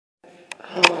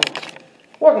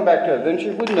Welcome back to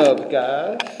Adventures with Nubs,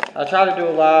 guys. I tried to do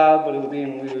a live, but it was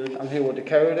being weird. I'm here with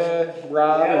Dakota,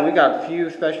 Rob, and we got a few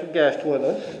special guests with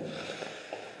us.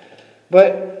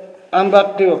 But I'm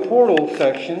about to do a portal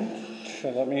section, so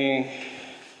let me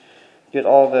get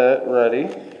all that ready.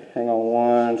 Hang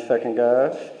on 1 second,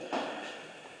 guys.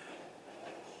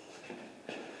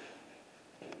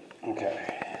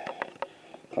 Okay.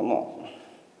 Come on.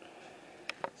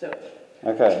 So,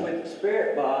 okay. with the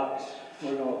spirit box,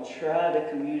 we're going to try to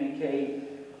communicate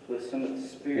with some of the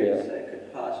spirits that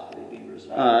could possibly be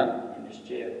residing in this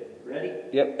jail. Ready?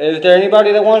 Yep. Is there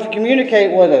anybody that wants to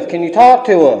communicate with us? Can you talk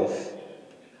to us?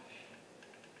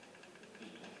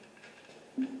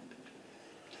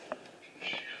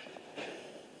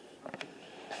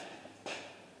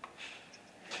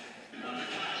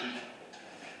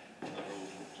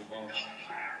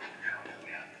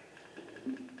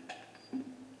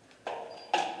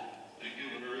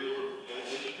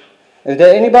 Is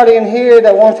there anybody in here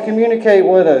that wants to communicate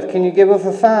with us? Can you give us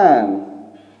a sign?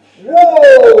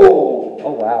 Whoa!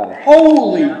 Oh, wow.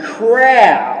 Holy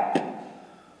crap!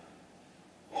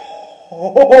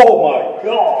 Oh my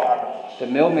god! The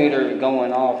millimeter is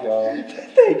going off, y'all.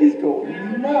 That thing is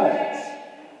going nuts!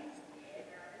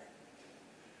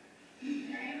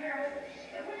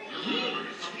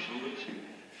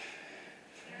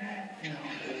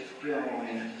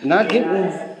 Not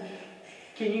getting...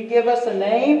 Can you give us a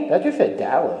name? That just said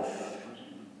Dallas.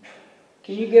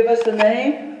 Can you give us a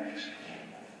name?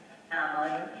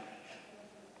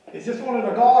 Is this one of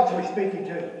the gods we're speaking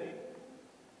to?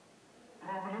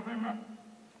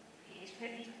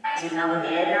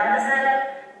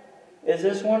 Is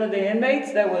this one of the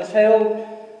inmates that was held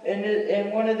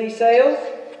in one of these cells?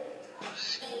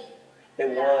 It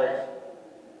was.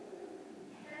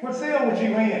 What cell was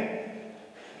you in?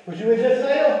 Was you in this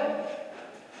cell?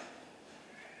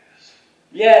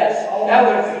 Yes, that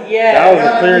was, yes. That was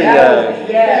a clear yes.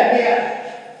 Yes.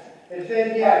 It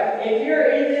said yes. If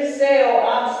you're in this cell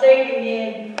I'm stating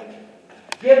in,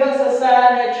 give us a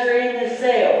sign that you're in this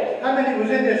cell. How many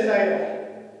was in this cell?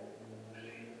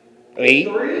 8.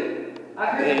 3? I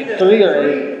heard either 3 or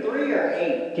 8. 3 or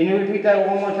 8. Can you repeat that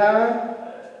one more time?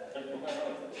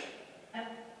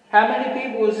 How many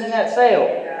people was in that cell?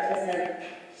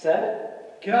 7?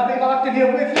 Can I be locked in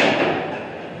here with you?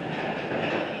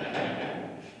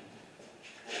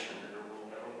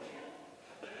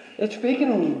 It's speaking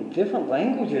in different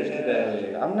languages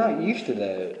today. I'm not used to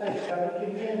that.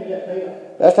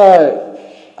 That's alright.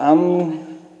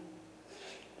 I'm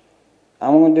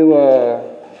gonna do a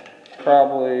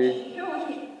probably.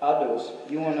 I'll do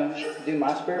it. You wanna do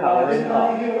my spirit box?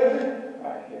 Alright,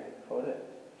 here, hold it.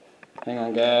 Hang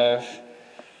on, guys.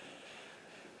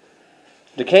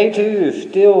 The K2 is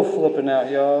still flipping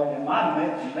out, y'all. And my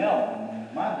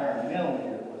darn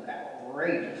millimeter was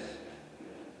outrageous.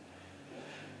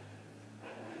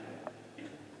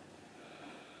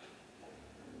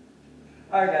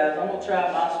 Alright guys, I'm going to try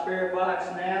my spirit box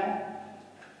now.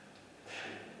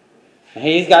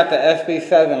 He's got the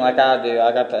SB7 like I do.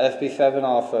 I got the SB7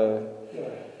 also.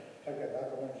 Okay,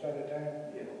 back over and shut it down.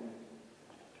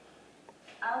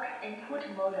 Out input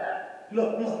mode.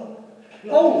 Look.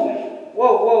 Holy!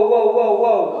 Whoa.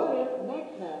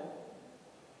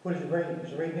 What is it reading?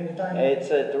 Is it reading anything?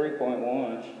 It's at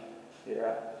 3.1. Here, I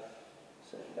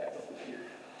set it back over here.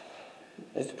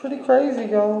 It's pretty crazy,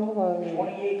 y'all.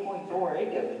 28.4.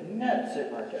 It goes nuts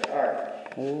sitting right there.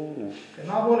 Alright. Am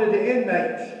I one of the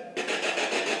inmates?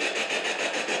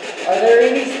 Are there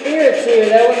any spirits here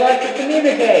that would like to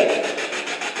communicate?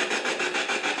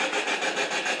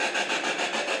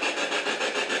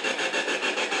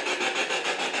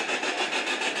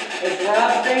 Is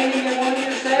Rob standing in one of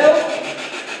your cells?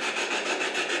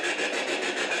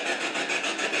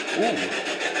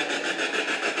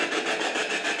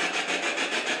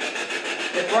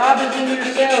 If Rob is in your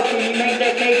cell, can you make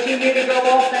that K2 meter go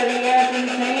off that he has in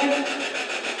his hand?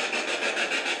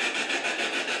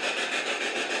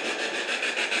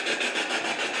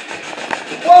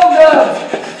 Whoa, no!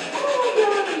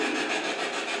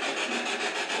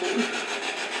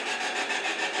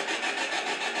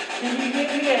 Can you give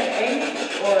me an age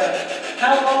or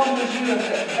how long was you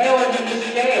held in this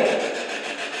jail?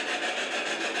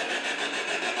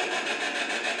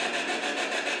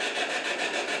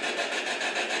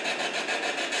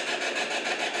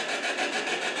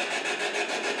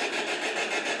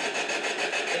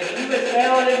 If you was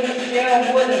held in this jail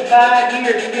more than 5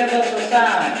 years, give us a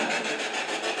sign.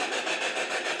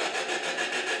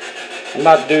 I'm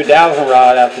about to do dowsing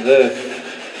rod after this.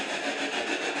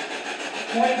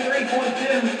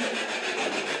 23.2.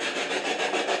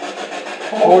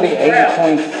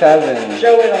 48.7.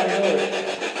 Show it on yours.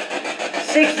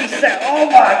 67. Oh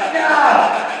my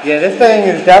God! Yeah, this thing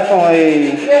is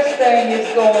definitely. This thing is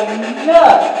going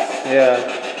nuts. Yeah.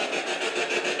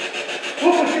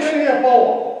 What was you in here for?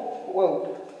 Whoa.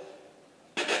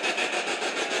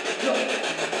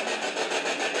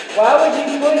 Why would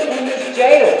you put in this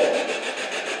jail?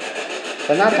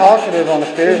 They're not talkative on the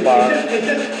spirit box.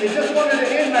 It's just one of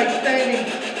the inmates standing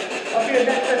up here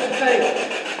next to the cell.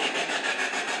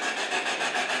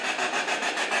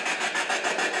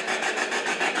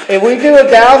 If we do a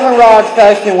dowsing rod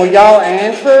session, will y'all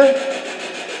answer?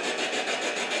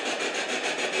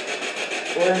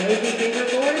 Or a movie be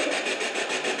recorded?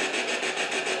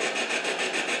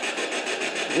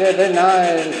 Yeah, they're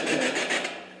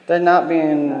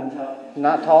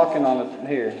not talking on it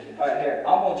here. Alright, here.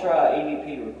 I'm gonna try EVP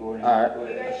recording. Alright.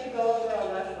 You guys should go over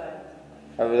on that side.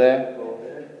 Over there?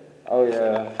 Oh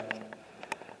yeah.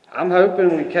 I'm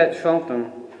hoping we catch something.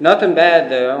 Nothing bad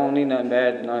though. I don't need nothing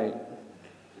bad tonight.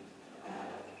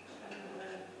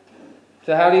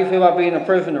 So how do you feel about being a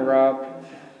prisoner, Rob?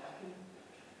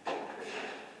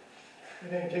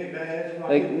 It ain't too bad.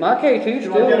 Like my K2 Do I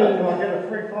still. get a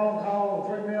free phone call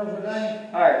and 3 meals a day?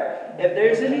 Alright, if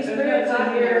there's any spirits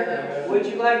in here, would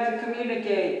you like to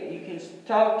communicate? You can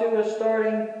talk to us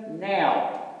starting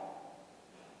now.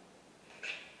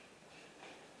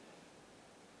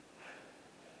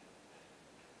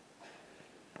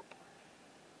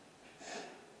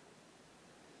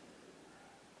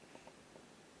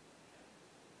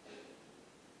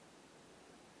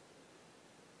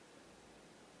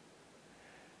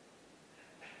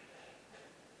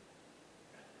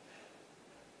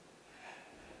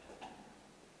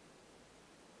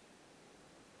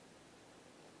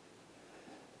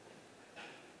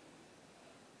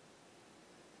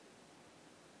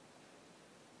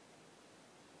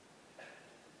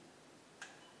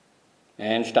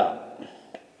 And stop.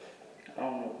 I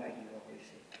don't know if I can always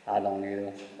see. I don't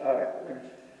either. Alright,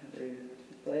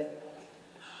 play.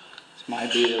 This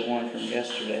might be the one from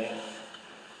yesterday.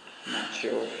 I'm not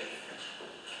sure.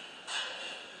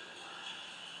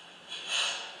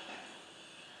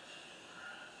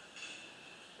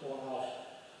 Going off.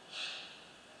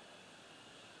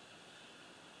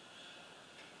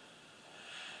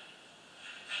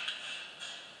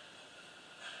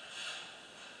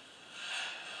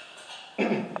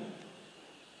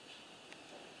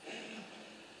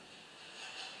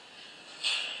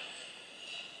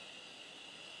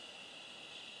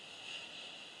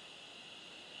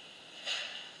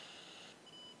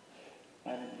 I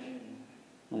didn't hear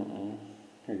you.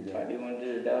 Here you Alright, do you want to do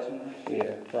the dousing one?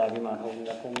 Yeah, Rob, you mind holding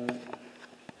that for a minute?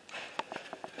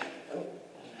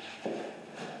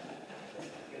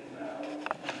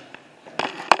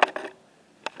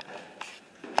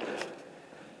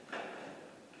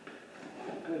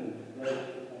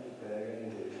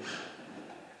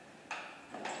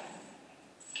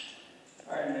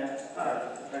 Alright, now,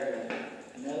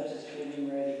 Nubs is getting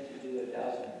ready to do a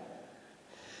dousing.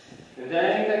 Is there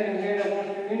anything in here that wants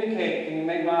to communicate? Can you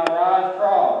make my eyes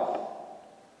cross?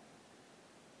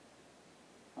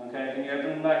 Okay, can you open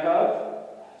them back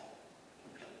up?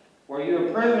 Were you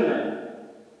a prisoner?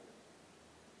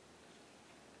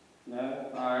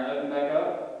 No? Alright, open back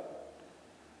up.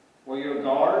 Were you a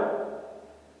guard?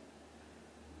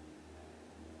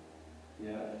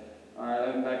 Yeah. Alright,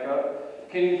 open back up.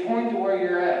 Can you point to where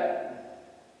you're at?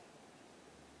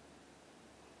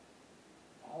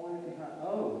 All the way behind.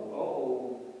 Oh.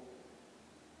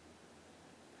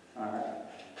 Alright.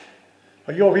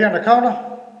 Are you over here in the corner?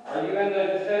 Are you in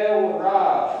the cell with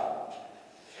Rob?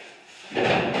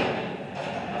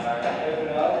 Alright, open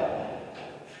up.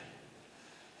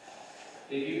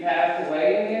 Did you pass away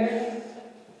in here?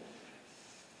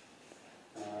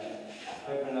 Alright,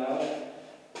 open up.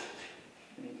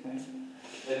 Anything?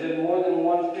 Is there more than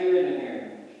one spirit in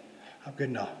here? I'm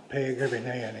getting a peg every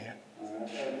now and then.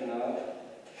 Alright, open up.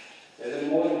 Is there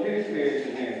more than 2 spirits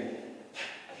in here?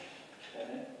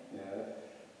 Okay.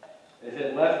 Yeah. Is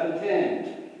it less than 10?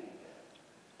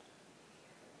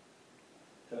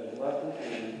 So it's less than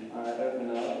 10. Alright,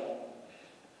 open up.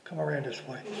 Come around this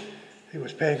way. He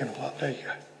was pegging a lot. There you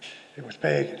go. He was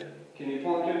pegging. Can you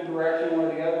point to the direction where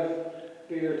the other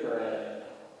spirits are at?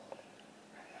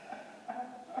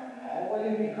 All the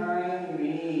way behind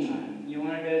me. You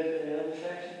want to go to the other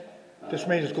section? This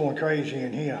meter's going crazy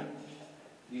in here.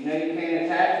 You know you can't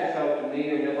attach yourself to me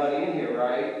or nobody in here,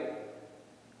 right?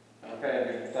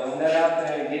 Okay, just throwing that out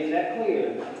there and getting that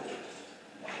clear.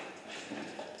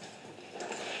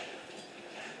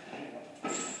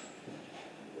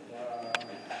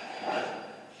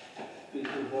 This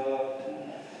is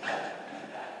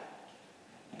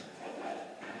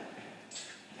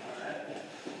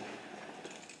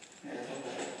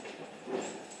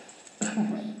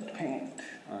Pants.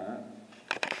 Alright.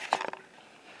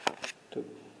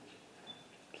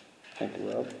 Thank you,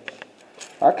 Rob.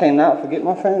 I cannot forget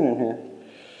my phone in here.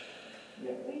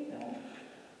 Yeah, we don't.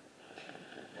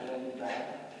 That would be bad.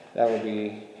 That would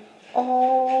be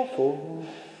awful.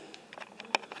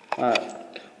 Alright.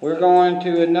 We're going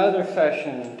to another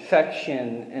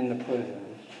section in the prison.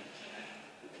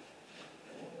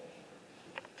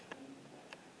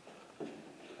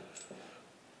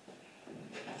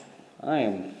 I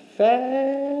am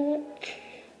fat.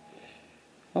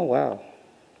 Oh wow.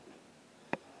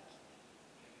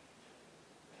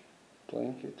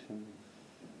 Blankets and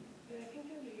Yeah, I think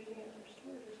they're using it for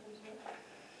storage or something.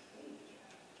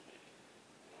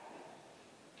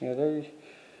 yeah, there's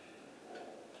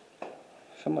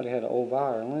somebody had an old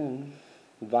violin.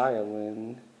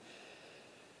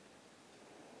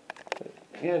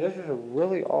 Yeah, this is a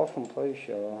really awesome place,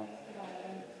 y'all.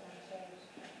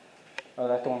 Oh,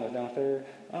 that's the one that's downstairs?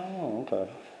 Oh, okay.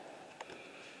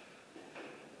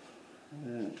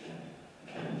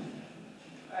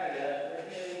 Alright guys, we're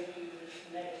heading to this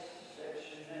next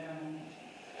section now.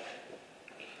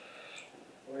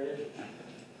 Where is it?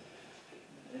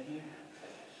 In here?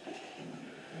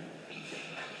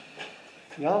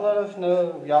 Y'all let us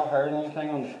know if y'all heard anything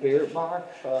on the spirit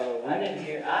box. I didn't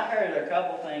hear, I heard a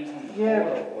couple things on the Yeah,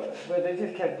 portal, but they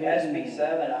just kept but getting...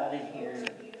 SB7, I didn't hear.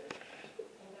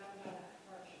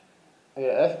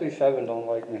 Yeah, SB7 don't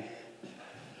like me.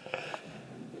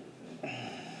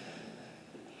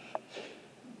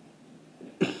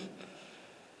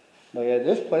 But yeah,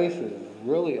 this place is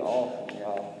really awesome,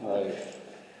 y'all. Like,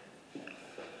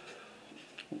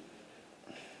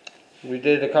 we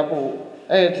did a couple.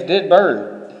 Hey, it's a dead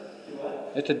bird.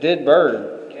 What? It's a dead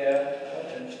bird. Yeah,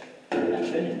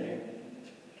 I've been in there.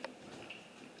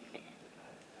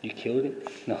 You killed it?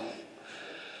 No.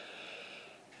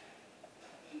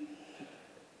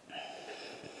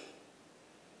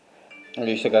 Oh,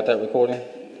 you still got that recording?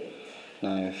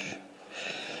 Nice.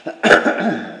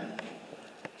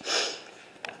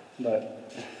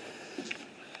 But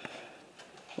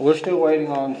we're still waiting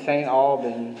on St.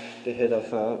 Albans to hit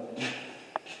us up. Okay,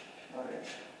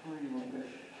 where do you want to go?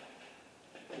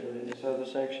 Go in this other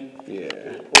section? Yeah.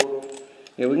 The portal?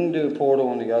 Yeah, we can do a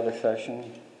portal in the other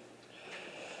section.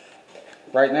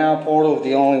 Right now, portal is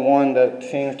the only one that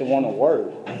seems to want to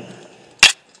work.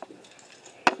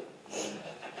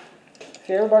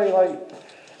 See, everybody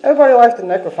likes the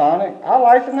necrophonic. I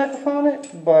like the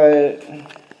necrophonic, but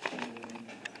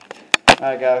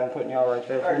alright guys, I'm putting y'all right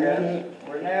there for a minute. Okay,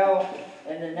 we're now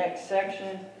in the next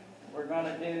section. We're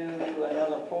gonna do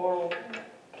another portal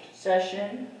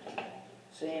session,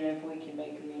 seeing if we can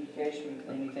make communication with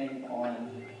anything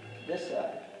on this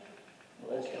side.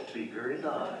 Let's go. Speaker is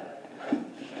on.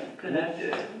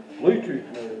 Connected. Bluetooth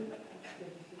mode.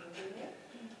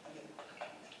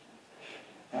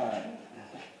 Alright.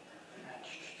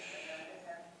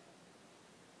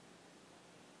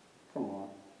 Come on.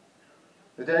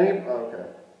 Is there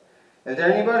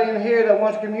anybody in here that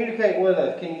wants to communicate with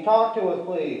us? Can you talk to us,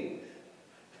 please?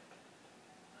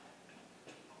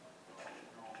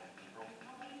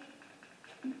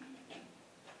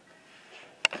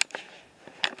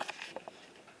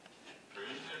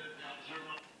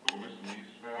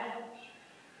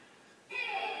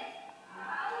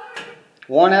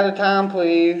 One at a time,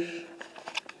 please.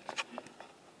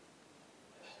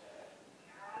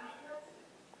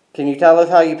 Can you tell us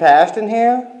how you passed in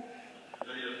here?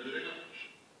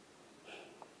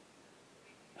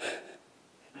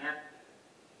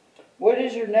 What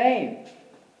is your name?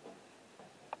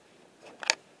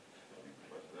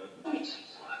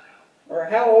 Or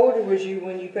how old was you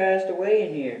when you passed away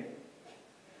in here?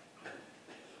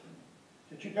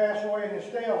 Did you pass away in the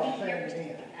stale? I'm saying it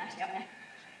again.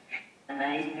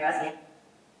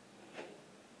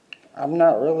 I'm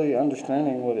not really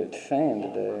understanding what it's saying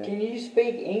today. Can you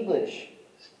speak English?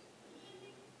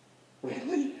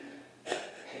 Really?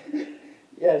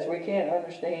 Yes, we can't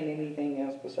understand anything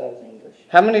else besides English.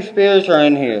 How many spirits are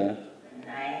in here?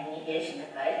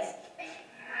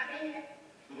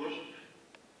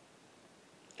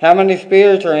 How many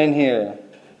spirits are in here?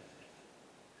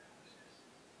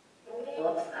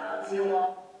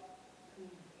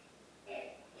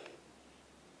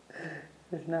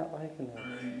 It's not liking us.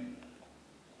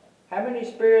 How many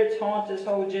spirits haunt this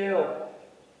whole jail?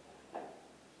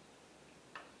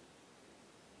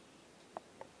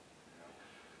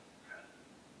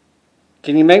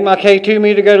 Can you make my K2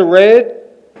 meter go to red?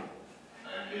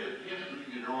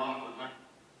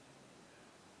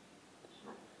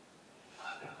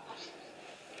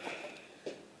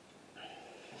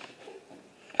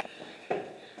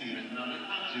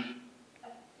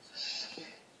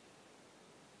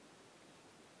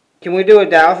 Can we do a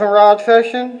dowsing rod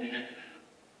session?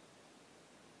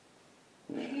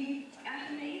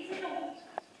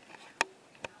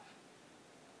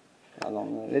 I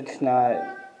don't know. It's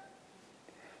not.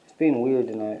 It's being weird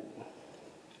tonight.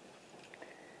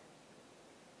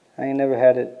 I ain't never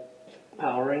had it.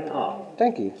 Powering off.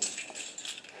 Thank you.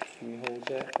 Can you hold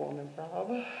that for me,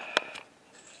 Bob?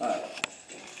 Alright.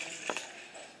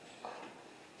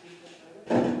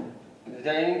 Is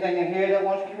there anything in here that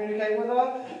wants to communicate with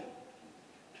us?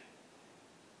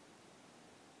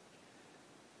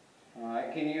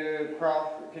 Alright, can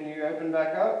you open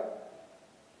back up?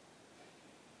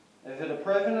 Is it a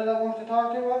prisoner that wants to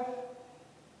talk to us?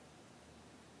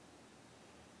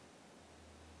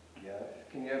 Yes.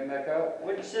 Can you open back up?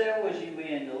 Which cell was you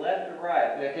in, the left or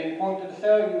right? Yeah, can you point to the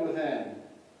cell you was in?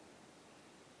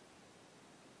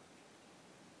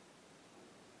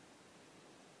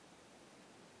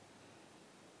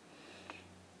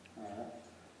 Alright.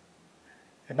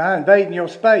 Am I invading your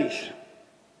space?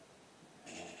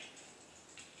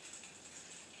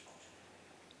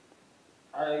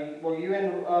 Were you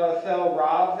in cell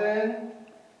Rob's in?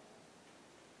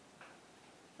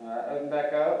 Alright, open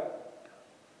back up.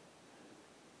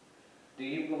 Do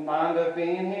you mind us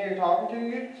being here talking to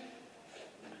you?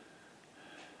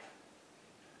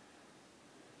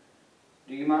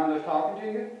 Do you mind us talking to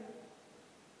you?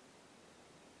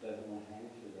 Doesn't want to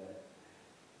answer that.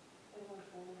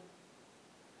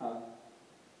 Huh?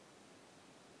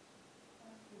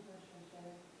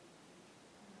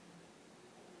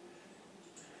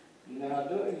 You know how to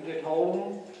do it. You just hold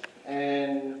them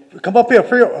and Come up here.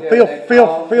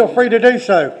 Feel free to do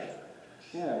so.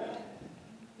 yeah.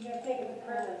 You gotta take it to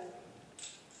present.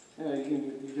 Yeah,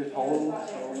 you just hold them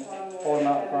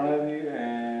out in front of you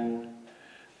and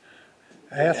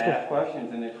Ask them. ask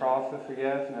questions and it crosses for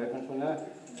yes and opens for no. You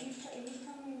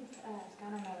told me to ask. I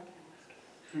don't know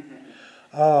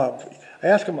what to ask.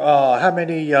 Ask them how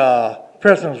many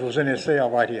prisoners was in this cell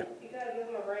right here. You gotta give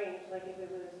them a range, like if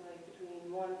it was like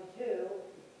between 1 to 2,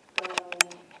 go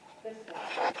this way.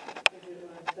 If it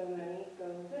was so many, go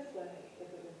this way. If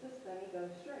it was this many, go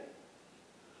straight.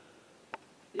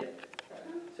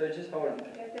 So just hold them.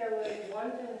 If there was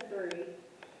 1 to 3,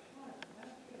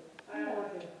 I don't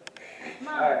want to.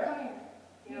 Mom, All right. come here.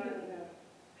 You don't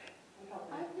know.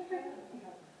 I've never.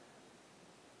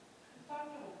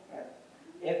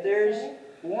 If there's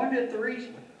 1 to 3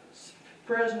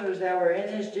 prisoners that were in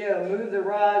this jail, move the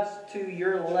rods to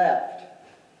your left,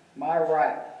 my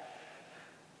right.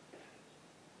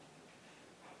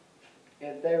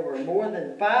 If there were more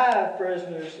than 5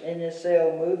 prisoners in this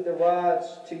cell, move the rods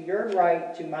to your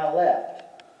right, to my left.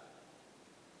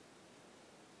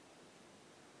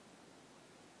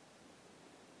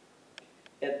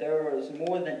 If there was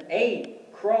more than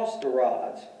 8, cross the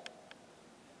rods.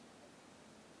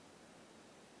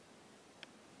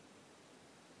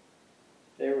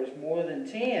 There was more than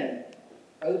 10,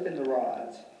 open the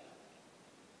rods.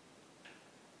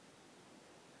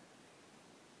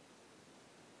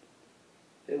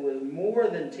 If it was more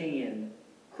than 10,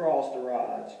 cross the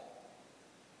rods.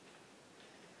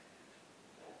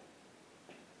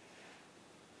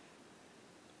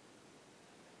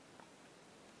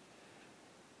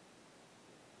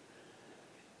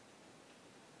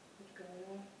 What's going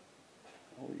on?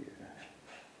 Oh yeah.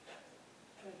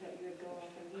 I thought you would go off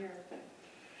in here.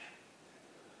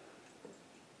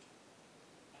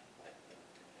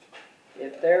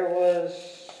 If there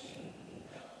was,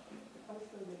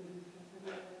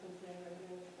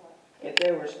 if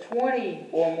there was 20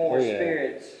 or more Oh, yeah.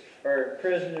 spirits or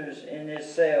prisoners in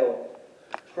this cell,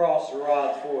 cross the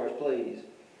rods for us, please.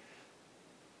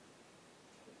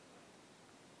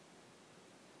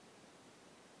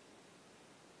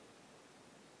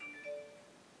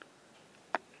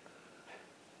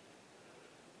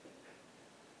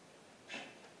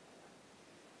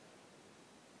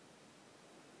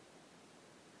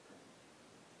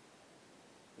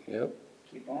 Yep.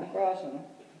 Keep on crossing them.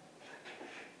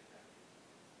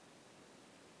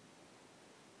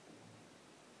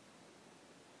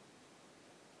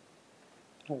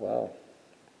 Oh wow.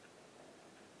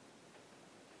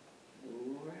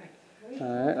 Alright.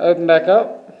 Alright, open back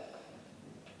up.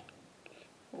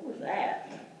 What was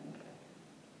that?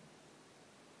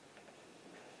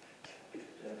 The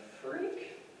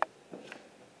freak?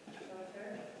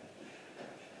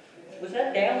 Was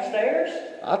that downstairs?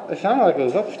 It sounded like it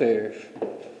was upstairs.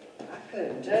 I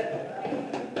couldn't tell.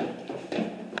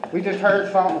 We just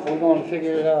heard something, so we're going to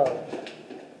figure it out.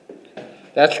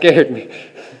 That scared me.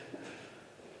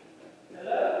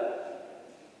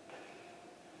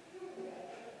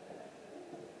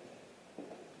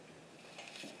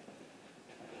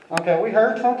 Okay, we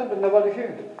heard something, but nobody's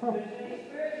here. Huh.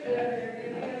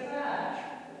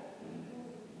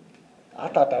 I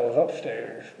thought that was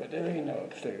upstairs, but there ain't no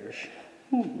upstairs.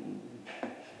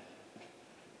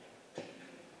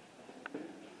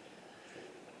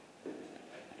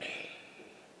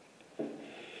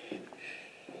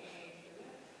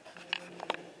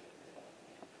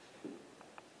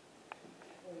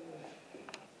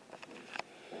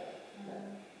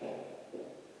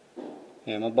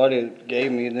 Yeah, my buddy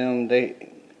gave me them. He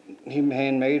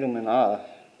handmade them, and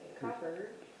Copper.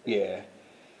 yeah.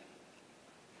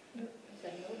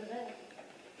 Said no to that.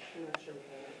 I'm not sure we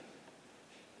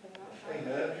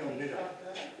can.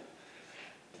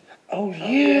 Oh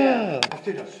yeah. Let's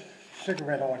do the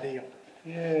cigarette ordeal.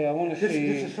 Yeah, I want to This see.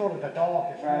 is sort of the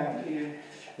darkest one. Right here.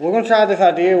 We're gonna try this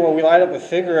idea where we light up a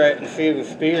cigarette and see if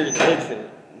the spirit hits it.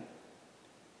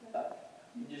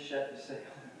 You just shut the cell.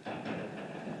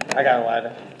 I got a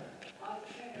lighter.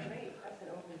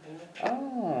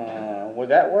 Oh, would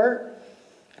that work?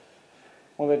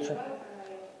 Will it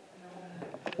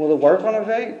work on a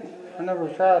vape? I never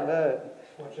tried that.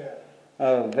 What's that?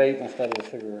 Vape instead of a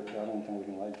cigarette. I don't think we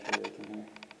can light cigarettes in here.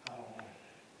 I don't know.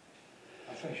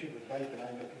 I think she was vaping. I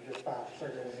looked and just buy a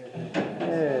cigarette in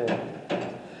here.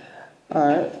 Yeah.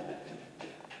 Alright.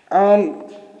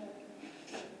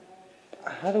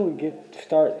 How do we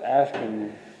start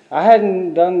asking? I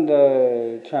hadn't done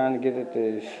the trying to get it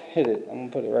to hit it. I'm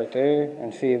gonna put it right there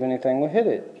and see if anything will hit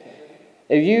it.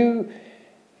 If you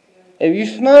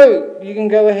smoke, you can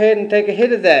go ahead and take a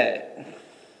hit of that.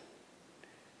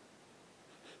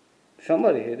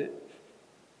 Somebody hit it.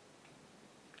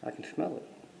 I can smell it.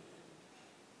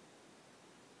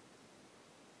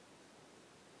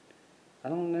 I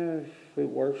don't know if it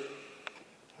works.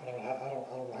 I don't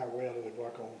know how well it would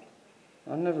work on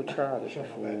I've never tried it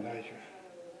something of that before. nature.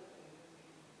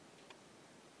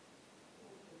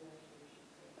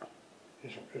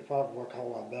 It'd probably work a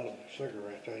whole lot better than a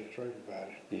cigarette, to tell you the truth about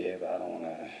it. Yeah, but I don't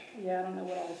wanna. Yeah, I don't know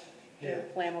what else. Yeah.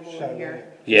 Flammable So, in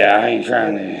here. Yeah, I ain't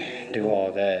trying to do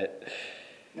all that.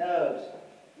 Nose.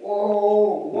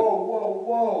 Whoa.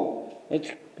 It's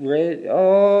red.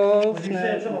 Oh, When you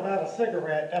said snap. something about a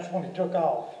cigarette, that's when it took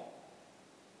off.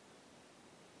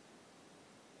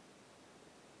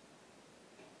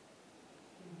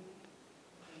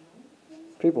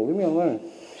 People, leave me alone.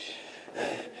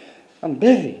 I'm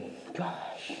busy.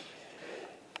 Gosh.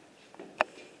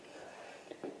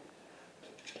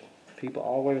 People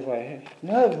always like, hey,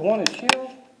 no, you want to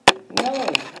chill? No,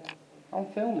 I'm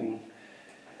filming.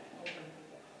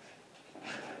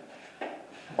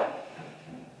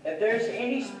 If there's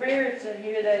any spirits in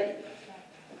here that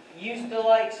used to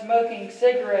like smoking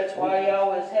cigarettes while y'all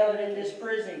was held in this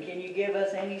prison, can you give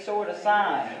us any sort of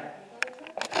sign?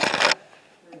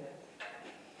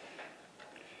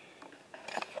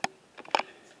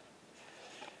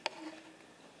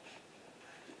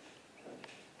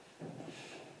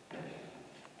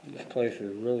 This place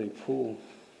is really cool.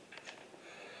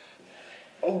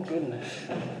 Oh, goodness.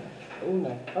 Oh, no.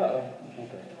 Uh-oh.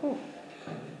 Okay. Whew.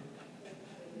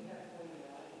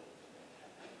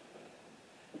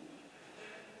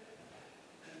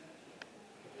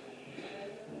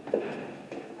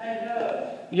 Hey,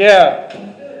 Doug, Yeah,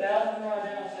 do a thousand more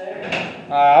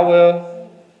downstairs, I will.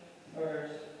 or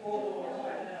four doors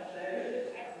right downstairs.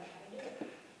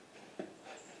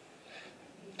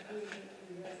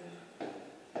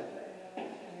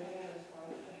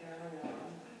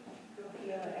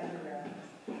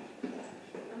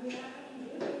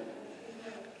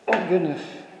 Oh, goodness.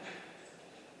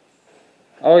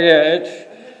 Oh, yeah, it's...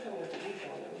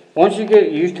 Once you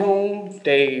get used to them,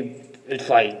 it's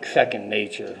like second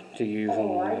nature to use them.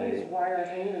 Oh, I use wire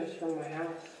hangers from my house.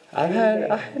 I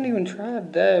hadn't even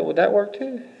tried that. Would that work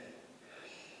too?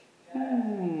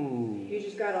 You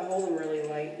just gotta hold them really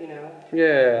light, you know.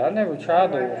 Yeah, I never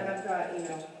tried And that. I've got,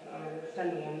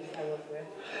 Sunday ones I work with.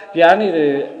 Yeah,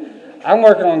 I'm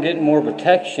working on getting more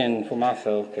protection for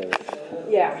myself, because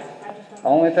Yeah. the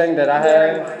only thing that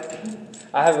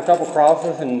I have a couple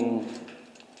crosses and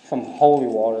some holy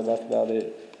water. That's about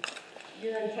it.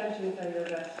 Your intentions are your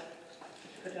best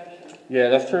protection. Yeah,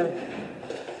 that's true.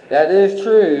 That is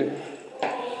true.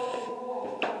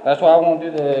 That's why I won't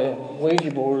do the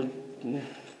Ouija board.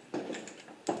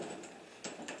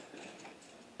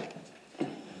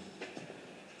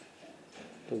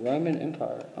 The Roman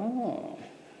Empire. Oh.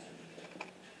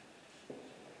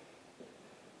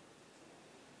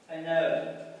 Hey,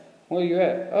 no, Where you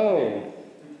at? Oh.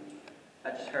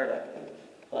 I just heard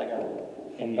like a,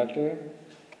 Come back there?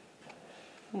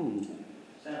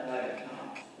 sounded like a tom.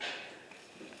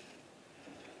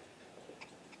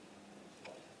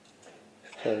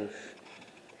 Close.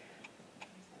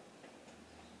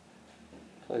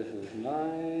 Place is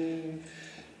nice.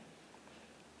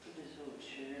 This little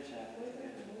chairs out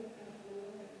there.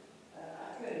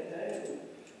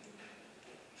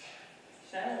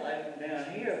 Sounded like from down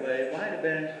here, but it might have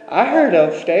been. I heard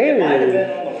upstairs. It might have been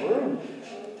on the roof.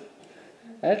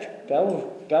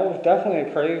 That was definitely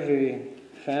a crazy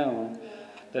sound.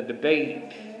 The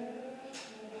debate.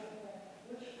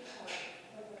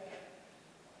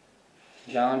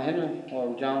 John Henry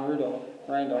or John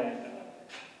Randolph.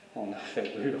 Oh no, I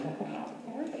said Rudolph.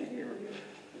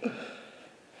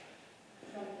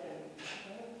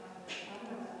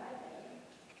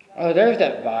 Oh, there's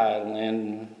that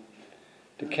violin.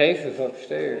 The case is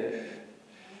upstairs.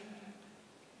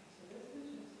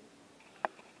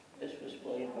 This was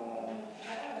played by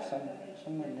someone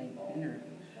named Henry.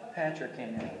 Patrick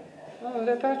Henry. Oh, is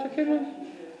that Patrick Henry?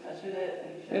 That's who that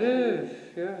is. It is,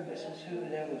 yeah. This is who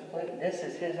that was played. This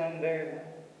is his own very.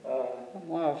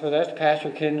 Wow, so that's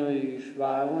Patrick Henry's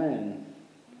violin.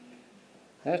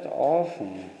 That's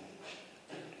awesome.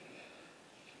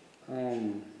 But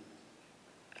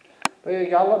yeah,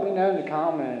 y'all let me know in the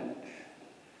comments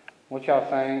what y'all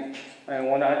think.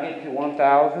 And when I get to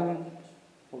 1,000,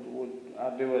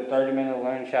 I'll do a 30-minute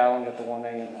learn challenge at the 1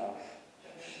 a.m. house.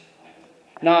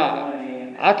 Nah,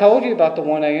 I told you about the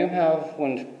 1 a.m. house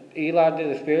when Eli did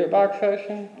the spirit box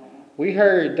session. We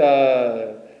heard,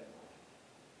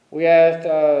 we asked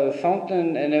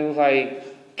something and it was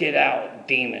like, get out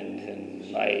demons,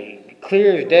 and like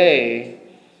clear as day.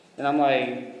 And I'm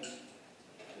like,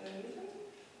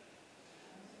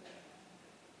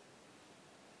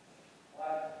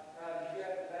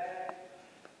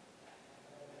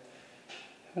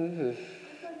 this is...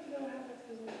 I'd like to know how this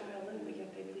is with violin, because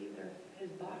they leave his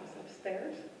box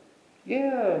upstairs.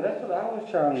 Yeah, that's what I was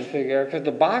trying to figure out, because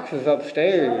the box is Charlotte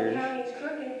upstairs. County's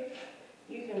crooked.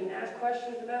 You can ask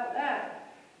questions about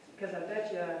that, because I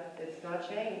bet you it's not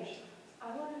changed.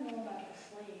 I want to know about the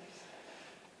slaves.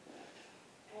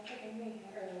 Patrick Henry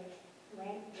or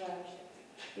Randolph.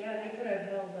 Yeah, they could have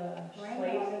held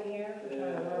slaves in here for trying to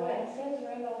Well, learn. it says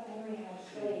Randolph Henry had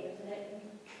slaves, and it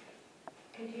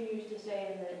continues to say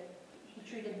that he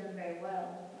treated them very well.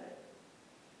 But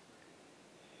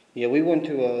Yeah, we went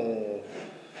to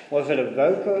was it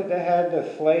Avoca that had the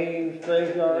slave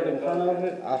graveyard in front of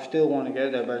it? I still want to go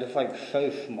there, but it's like so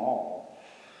small.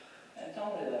 It's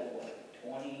only like what,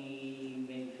 20,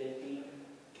 maybe 50.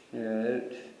 Yeah,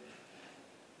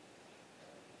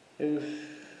 it was.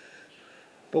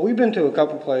 But we've been to a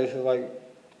couple places like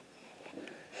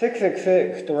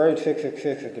 666. The road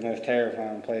 666 is the most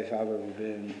terrifying place I've ever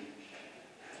been.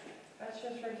 That's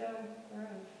just right down the road.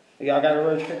 Y'all got a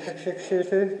road 666 here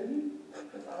too? The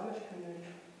Amish community.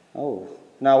 Oh.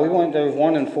 No, we went, there was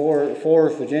one in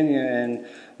Forest, Virginia, and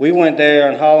we went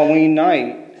there on Halloween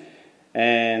night,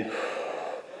 and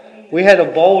we had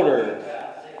a boulder.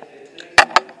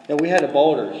 Yeah, we had a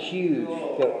boulder, huge,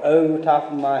 over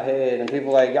top of my head, and people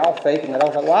were like, y'all faking that. I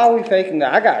was like, why are we faking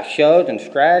that? I got shoved and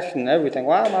scratched and everything.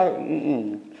 Why am I,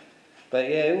 But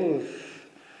yeah, it was,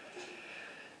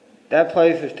 that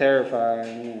place is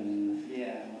terrifying. And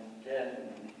Yeah,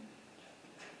 definitely.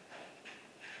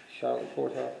 Charlotte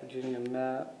Courthouse, Virginia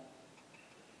map.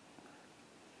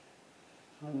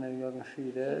 I don't know if y'all can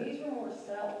see So that. these were more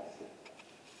cells.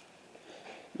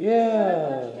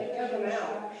 Yeah. They took them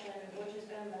out. construction, which has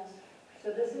been this. So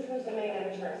this is the main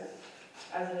entrance,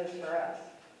 as it is for us.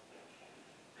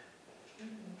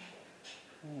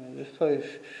 This place.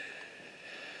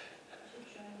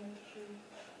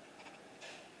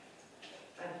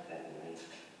 I definitely.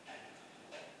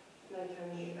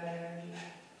 Nighttime you get better energy.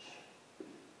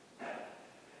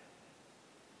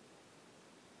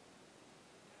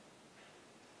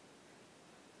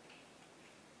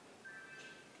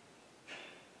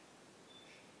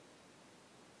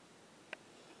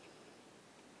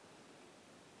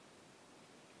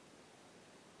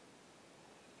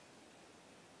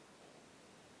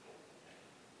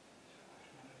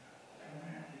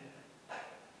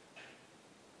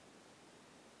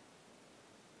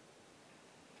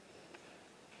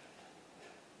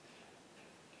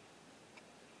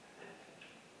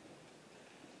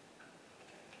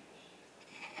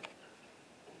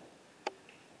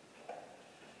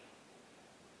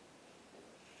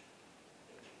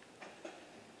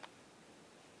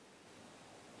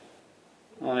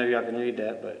 I don't know if y'all can read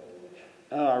that, but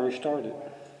I restarted.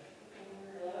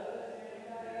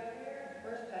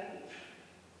 Where's Peggy?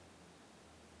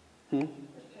 Hmm? Where's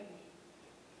Peggy?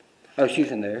 Oh,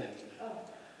 she's in there. Oh. So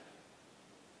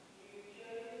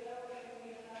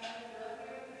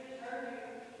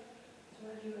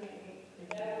where'd you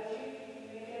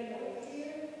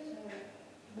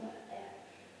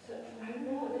So I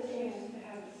know this used to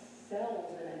have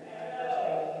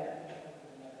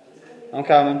I'm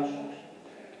coming.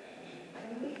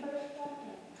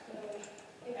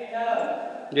 Hey,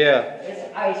 no, Yeah.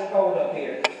 it's ice cold up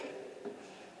here.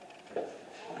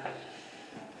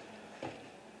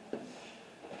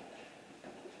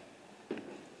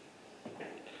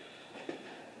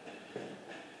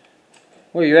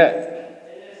 Where you at?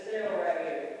 It is still right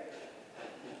here.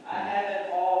 I have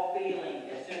an off feeling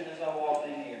as soon as I walked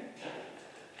in here.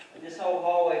 This whole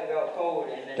hallway felt cold,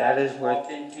 and then That I is just what,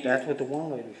 walked into that's here, what the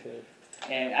one lady said.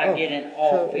 and I get an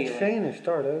off So it's feeling. saying it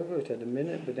start over, it's at the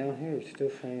minute, but down here it's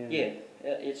still saying. Yeah,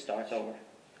 it starts over.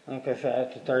 Okay, so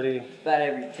after 30, About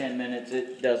every 10 minutes,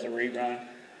 it does a rerun.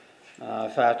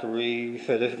 if I have to read,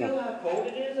 so this is Feel gonna, how cold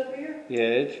it is up here? yeah,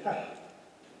 it's,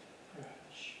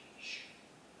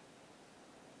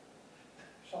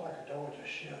 Sound like a door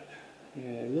just shut. yeah,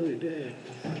 it really did.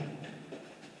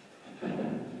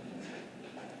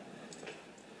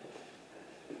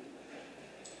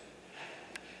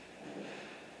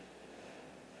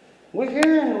 We're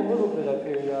hearing a little bit up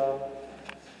here, y'all.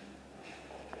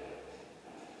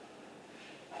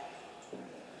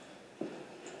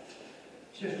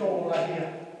 It's just over right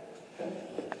here.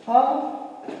 Huh?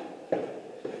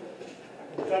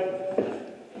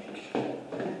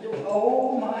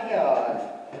 Oh my God.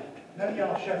 None of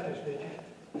y'all shut this, did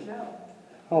you? No.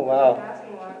 Oh, wow.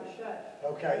 Asking why it was shut.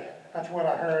 Okay, that's what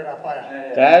I heard up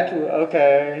there. That's, That's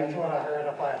okay, what I heard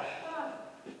up there.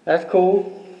 that's cool.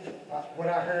 What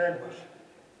I heard was.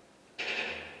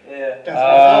 Yeah. That's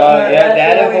what Yeah,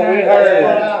 that is what we That's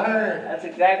what heard. I heard. That's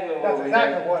exactly what That's we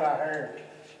exactly heard. what I heard.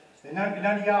 And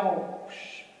none of y'all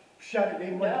shut it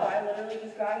even No, with I literally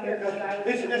just got here because I was.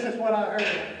 This is what I heard.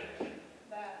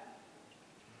 That.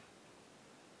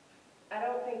 I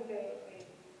don't think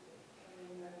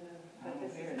but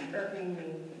this is irking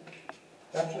me.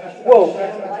 That's Whoa, what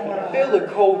I feel heard. the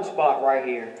cold spot right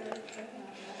here.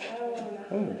 I don't want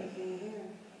to know anything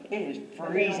here. It is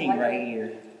freezing right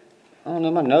here. I don't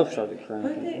know, my nose started Put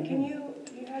cramping. it, can you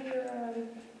have your,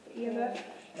 EMF?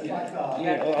 It's like,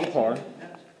 Yeah, oh, I'm sorry.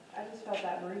 I just felt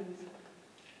that breeze.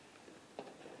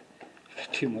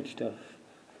 Too much stuff.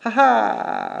 Ha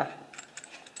ha!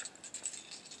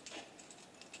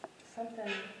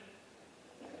 Something.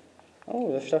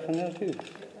 Oh, there's stuff in there too.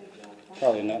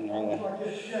 Probably nothing wrong with it. like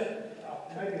this shit.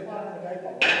 Maybe it's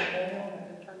like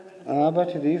they I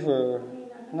bet you these were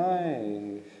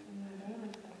nice.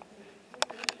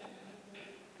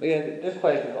 But yeah, this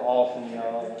place is awesome,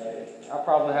 y'all. I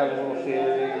probably have a little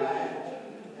series.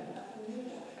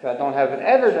 Cause I don't have an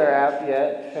editor app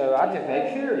yet, so I just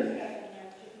make series.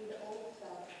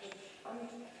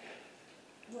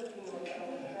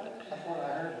 That's what I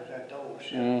heard was that door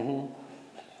shut.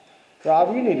 Mm-hmm.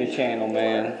 Rob, you need a channel,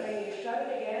 man. Can you shut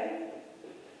it again?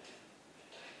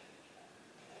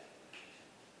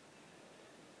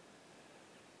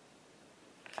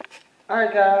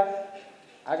 Alright guys,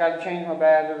 I gotta change my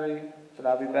battery, but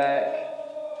I'll be back.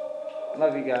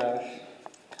 Love you guys.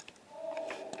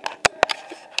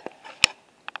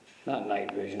 Not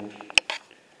night vision.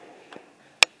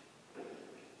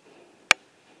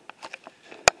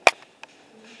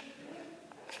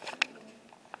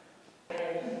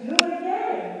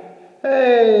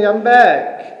 Hey, I'm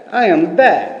back. I am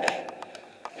back.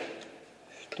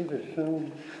 Stupid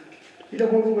phone. You know,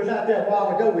 when we was out there a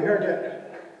while ago, we heard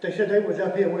that, they said they was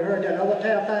up here, we heard that other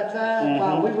tap outside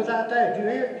while we was out there, did you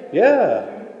hear it?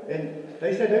 Yeah. And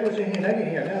they said they was in here, they didn't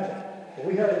hear nothing. But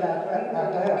we heard it out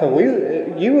there.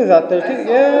 Cause you was out there too.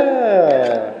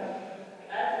 Yeah.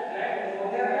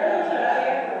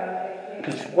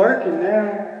 It's working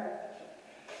now.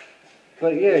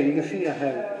 But yeah, you can see I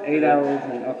have 8 hours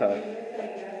and okay.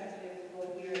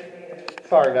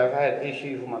 Sorry guys, I had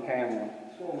issues with my camera.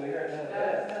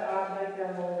 That's the object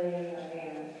they're holding in their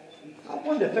hand. I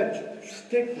wonder if that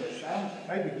stick was,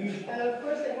 maybe useful. And of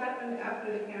course it happened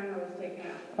after the camera was taken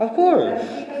out. Of course.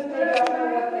 Because they don't know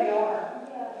what they are.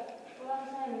 Well, I'm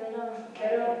saying they don't.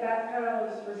 They don't, that kind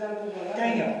of resembles what I.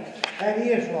 Damn, that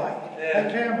is right.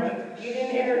 That camera, You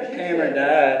didn't introduce it. Camera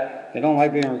died. They don't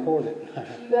like being recorded.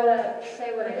 You gotta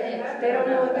say what it is. They don't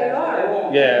know what they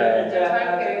are. Yeah. Until I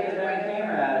have to get the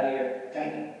camera out of here.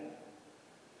 damn.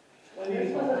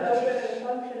 This was an open and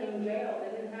functioning jail. They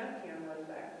didn't have cameras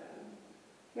back then.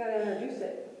 You gotta introduce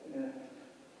it.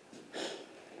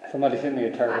 Somebody sent me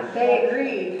a turtle. They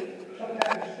agreed.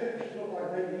 Sometimes stickers look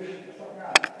like they used for some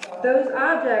kind. Those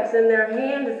objects in their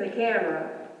hand is the camera.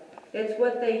 It's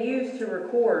what they use to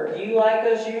record. Do you like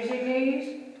us using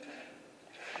these?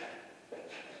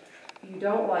 You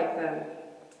don't like them.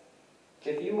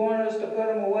 If you want us to put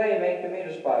them away, make the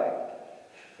meter spike.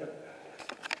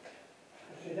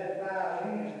 See that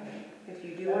violin? If if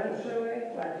you do want it to put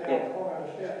away?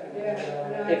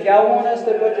 Yeah. If y'all want us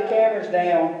to put the cameras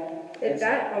down,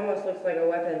 That almost looks like a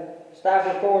weapon. stop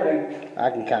recording. I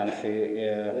can kind of see it,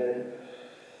 yeah.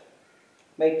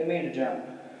 Make the meter jump.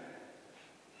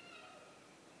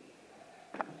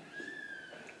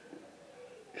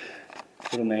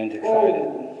 Little man's excited.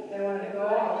 They wanted to go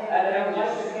off. I think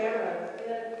just. Yeah.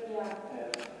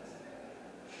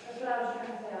 That's what I was trying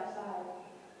to say outside.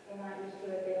 They might just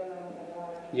do it, they don't know what they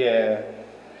want. Yeah.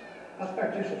 I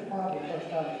expect this is probably the first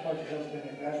time this place has ever been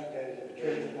investigated, the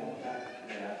tree is going back.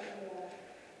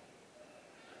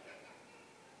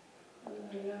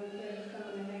 You know, kids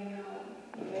coming and hanging out.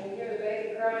 You can hear the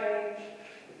baby crying.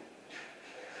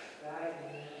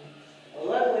 Well,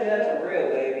 luckily that's a real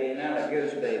baby and not a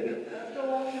ghost baby. I'm still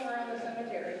walking around the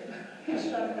cemetery.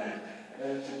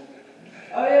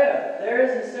 Oh yeah, there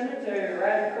is a cemetery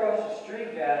right across the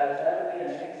street, guys. That'll be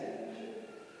an exit.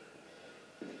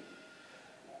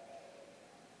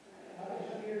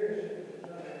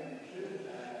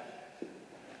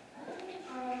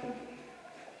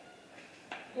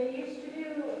 They used to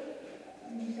do,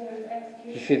 you said it was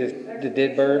execution. You see the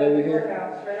dead bird over here?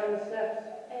 Courthouse, right on the steps.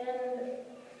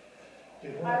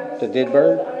 And I was The dead told-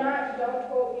 bird? I'm not, don't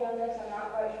quote me on this, I'm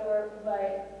not quite sure,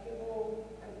 but people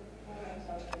could hang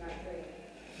themselves in that tree.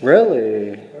 Really?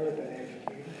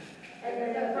 And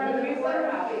then in front of the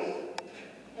courthouse, in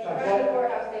front of the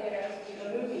courthouse, they did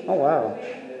execution. Oh, wow. Was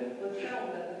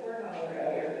filmed at the courthouse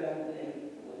right here.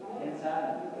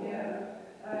 Inside. Yeah.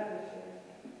 I understand.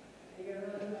 You can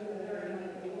really look at the dirt and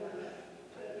like,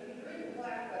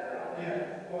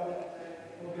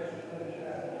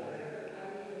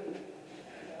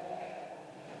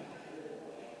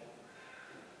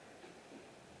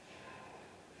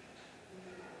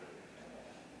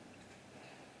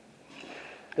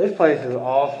 This place is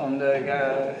awesome though,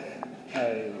 guys.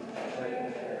 Hey,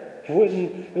 it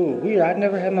was weird. I'd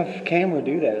never had my camera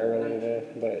do that earlier though,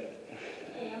 but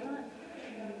Hey, I'm not,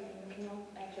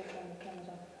 actually turn the cameras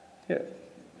off. yeah.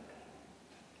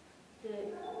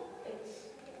 It's,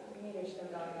 the meter's still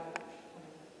going on.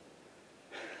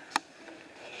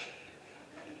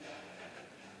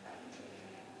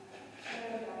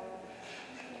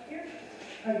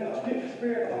 Hey, stick the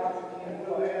spirit box and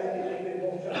we'll ask if they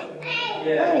want something.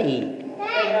 Yeah. Hey,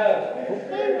 Hey,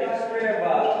 no. Spirit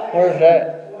box. where's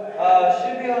that?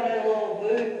 Should be on that little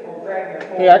booth or grab your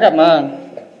phone. Here, I got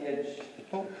mine. Yeah, just.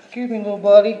 Oh, excuse me, little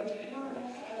buddy.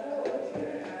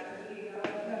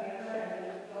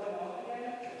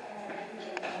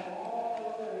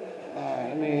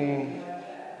 Let me.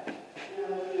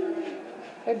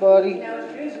 Hey, buddy. now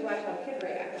it's news to watch how a kid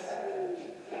reacts.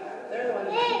 They're the ones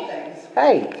that see things.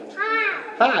 Hey.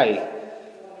 Hi.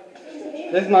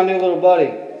 This is my new little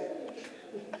buddy.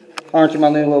 Aren't you my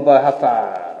new little buddy? High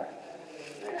five.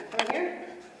 Come here.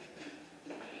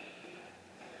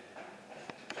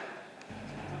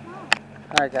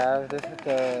 Alright guys, this is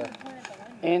the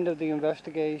end of the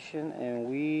investigation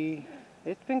and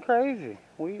it's been crazy.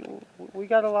 We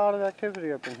got a lot of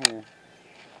activity up in here.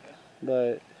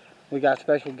 But we got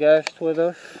special guests with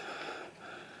us.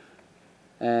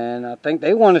 And I think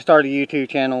they want to start a YouTube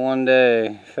channel one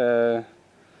day. So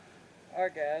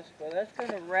Alright guys, well that's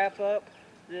going to wrap up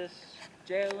this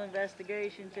jail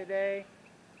investigation today.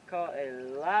 Caught a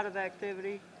lot of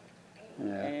activity. yeah.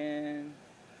 And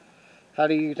How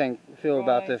do you feel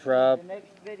about this, Rob? the next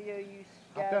video you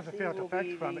I guys definitely see felt the will effects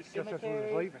be from the it just as we was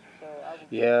cemetery. leaving. So I will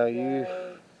Yeah, put you-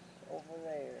 guys over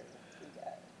there. See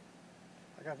guys.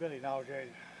 I got really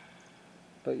nauseated.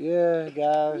 But yeah,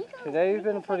 guys, today's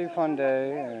been a pretty fun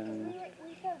day and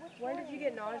When did you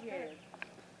get nauseated?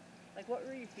 Like, what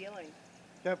were you feeling?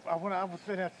 When I was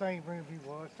in that same room he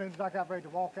was, as soon as I got ready to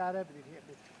walk out of it,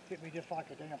 it hit me just like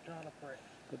a damn turnip prick.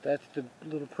 but that's the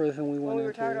little prison we When went we were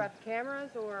into. talking about the cameras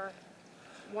or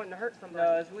wanting to hurt somebody?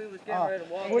 No, as we was getting ready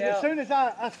to walk Well, out. as soon as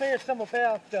I said something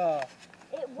about It was,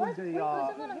 the, wait, there's a little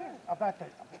hurt. about the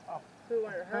Who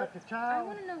wanted to hurt? about the I child,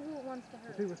 want to know who it wants to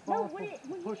hurt. who was No, responsible when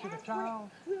for you pushing the asked child,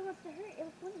 who it wants to hurt, it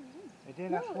was pointing at him. and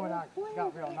then that's when I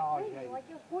got real nauseated. Like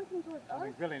it was pointing towards us. I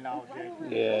mean, really nauseated.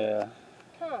 Yeah.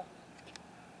 Huh.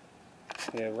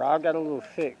 Yeah, Rob got a little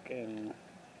sick and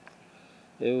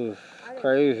it was I didn't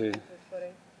crazy. see his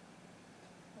footing.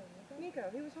 Nico,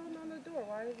 he was holding on to the door.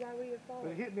 Why would you fall?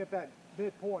 But it hit me at that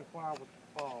midpoint when I was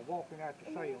walking out the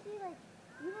And cell. you see, like,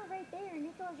 you were right there, and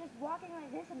Nico was just walking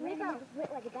like this, and Nico just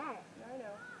went like that. I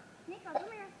know. Nico,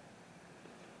 come here.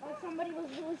 Like somebody was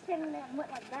really standing there and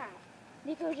went like that.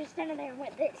 Nico was just standing there and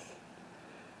went this.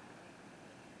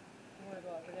 You want to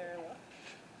go over there and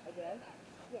look? Again?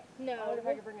 Yes. I No. wonder if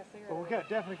I could bring a cigarette. Well, we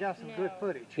definitely got some good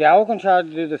footage. Yeah, I was gonna try to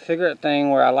do the cigarette thing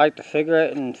where I light the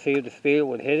cigarette and see if the spirit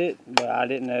would hit it, but I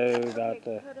didn't know about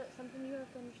the. Something you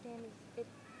have to understand is it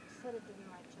said it didn't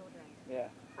like children. Yeah.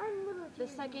 I'm literally The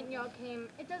second y'all came,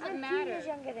 it doesn't I'm 2 matter. years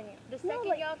younger than you. The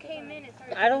second y'all came in, it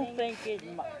started. I don't think it,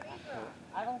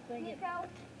 I don't think it,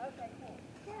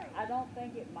 Okay, I don't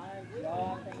think it minds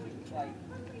y'all, I think it's like,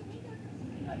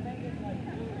 I think it's like.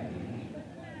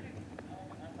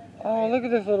 Oh, look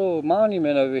at this little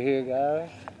monument over here, guys.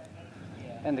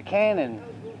 And the cannon.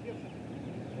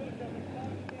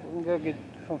 We can go get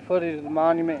some footage of the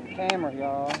monument and camera,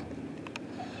 y'all.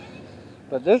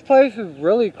 But this place is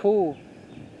really cool.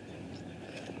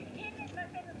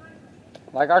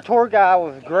 Like, our tour guide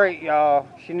was great, y'all.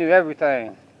 She knew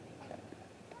everything.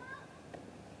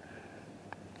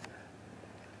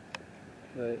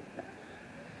 But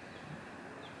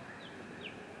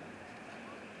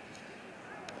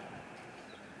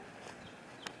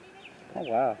oh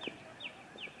wow.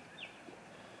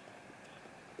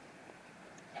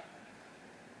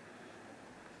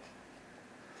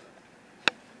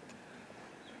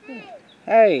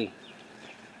 Hey.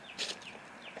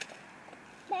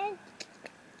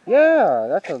 Yeah,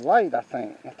 that's a light, I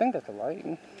think. I think that's a light.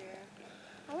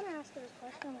 I want to ask her this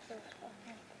question with her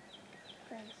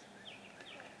friends.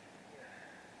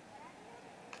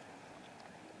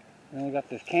 And we got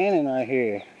this cannon right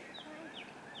here.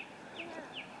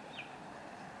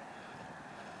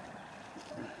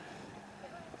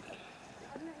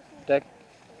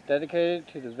 Dedicated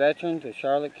to the veterans of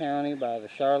Charlotte County by the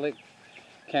Charlotte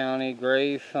County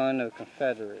Grave Fund of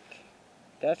Confederates.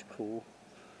 That's cool.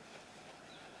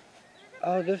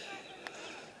 Oh, this.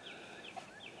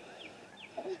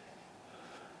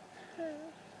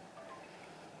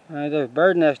 Alright, there's a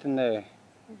bird nest in there.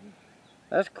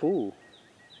 That's cool.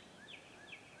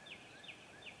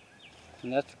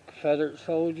 And that's the Confederate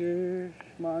Soldiers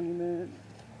Monument.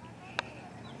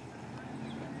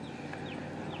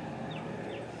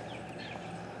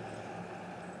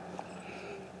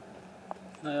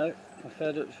 Alright,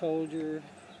 Confederate Soldier.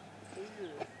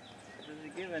 Does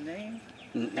it give a name?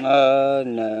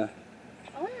 No.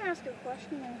 I want to ask her a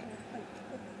question.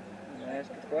 You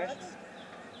ask a question?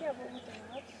 Yeah, but with the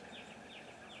rods.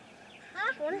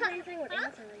 I wonder if anything would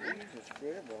answer right now. It's a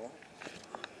spirit ball.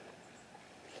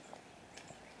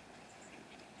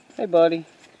 Hey, buddy.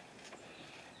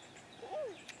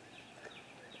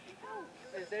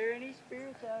 Is there any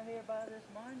spirits out here by this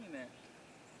monument?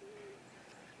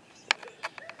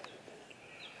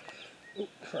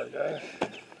 Sorry, guys.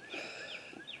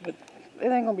 But it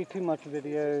ain't gonna be too much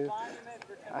video.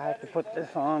 I have to put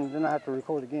this on, then I have to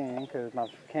record again because my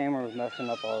camera was messing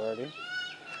up already.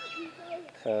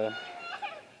 So.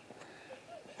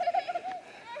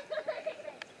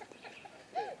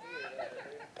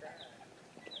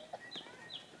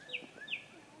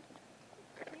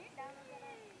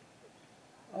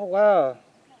 Oh wow.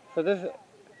 So this.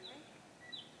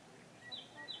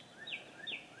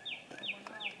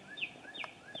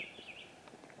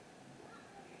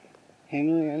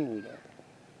 Henry and Rita.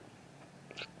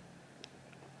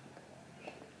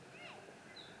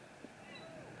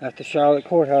 At the Charlotte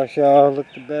Courthouse, y'all. Look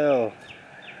at the bell.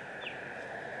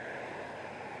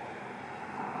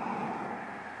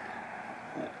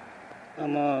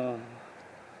 I'm gonna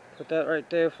put that right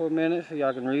there for a minute so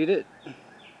y'all can read it.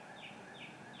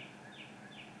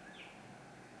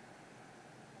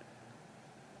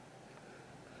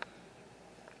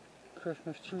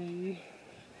 Christmas tree.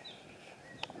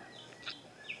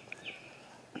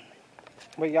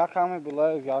 But y'all comment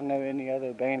below if y'all know any other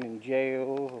abandoned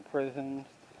jails or prisons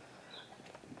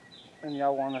and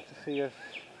y'all want us to see us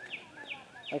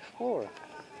explore.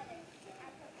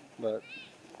 But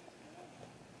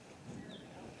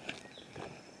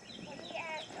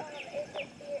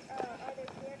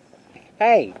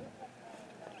hey.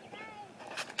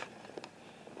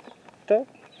 So,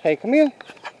 hey, come here.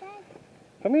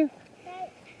 Come here.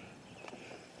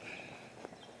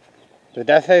 Did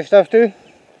that say stuff too? Yeah,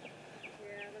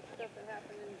 that's stuff that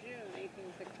happened in June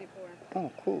 1864.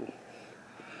 Oh, cool.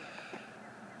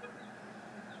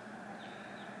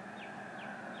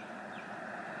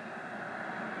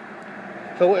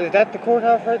 So is that the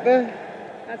courthouse right there?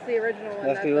 That's the original one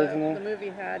That's that the original? the movie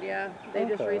had, yeah. They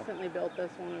just Okay. recently built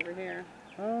this one over here.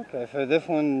 Okay, so this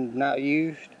one not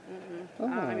used? I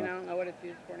mean, I don't know what it's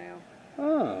used for now.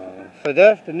 Oh, so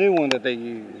that's the new one that they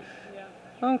use.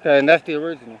 Yeah. Okay, and that's the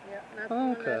original. Yeah, and that's the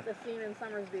one Okay. that the scene in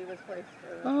Summersby was placed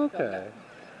for. Okay.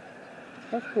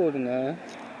 That's cool to know.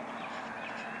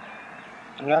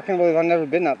 I mean, I can't believe I've never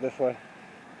been up this way.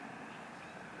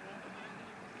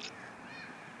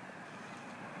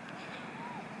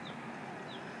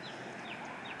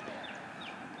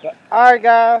 Alright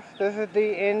guys, this is the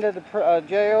end of the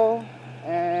jail,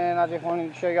 and I just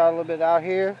wanted to show y'all a little bit out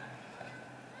here.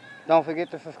 Don't forget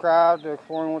to subscribe to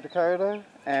Exploring with Dakota,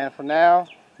 and for now,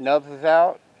 Nubs is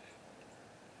out.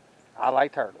 I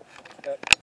like turtles.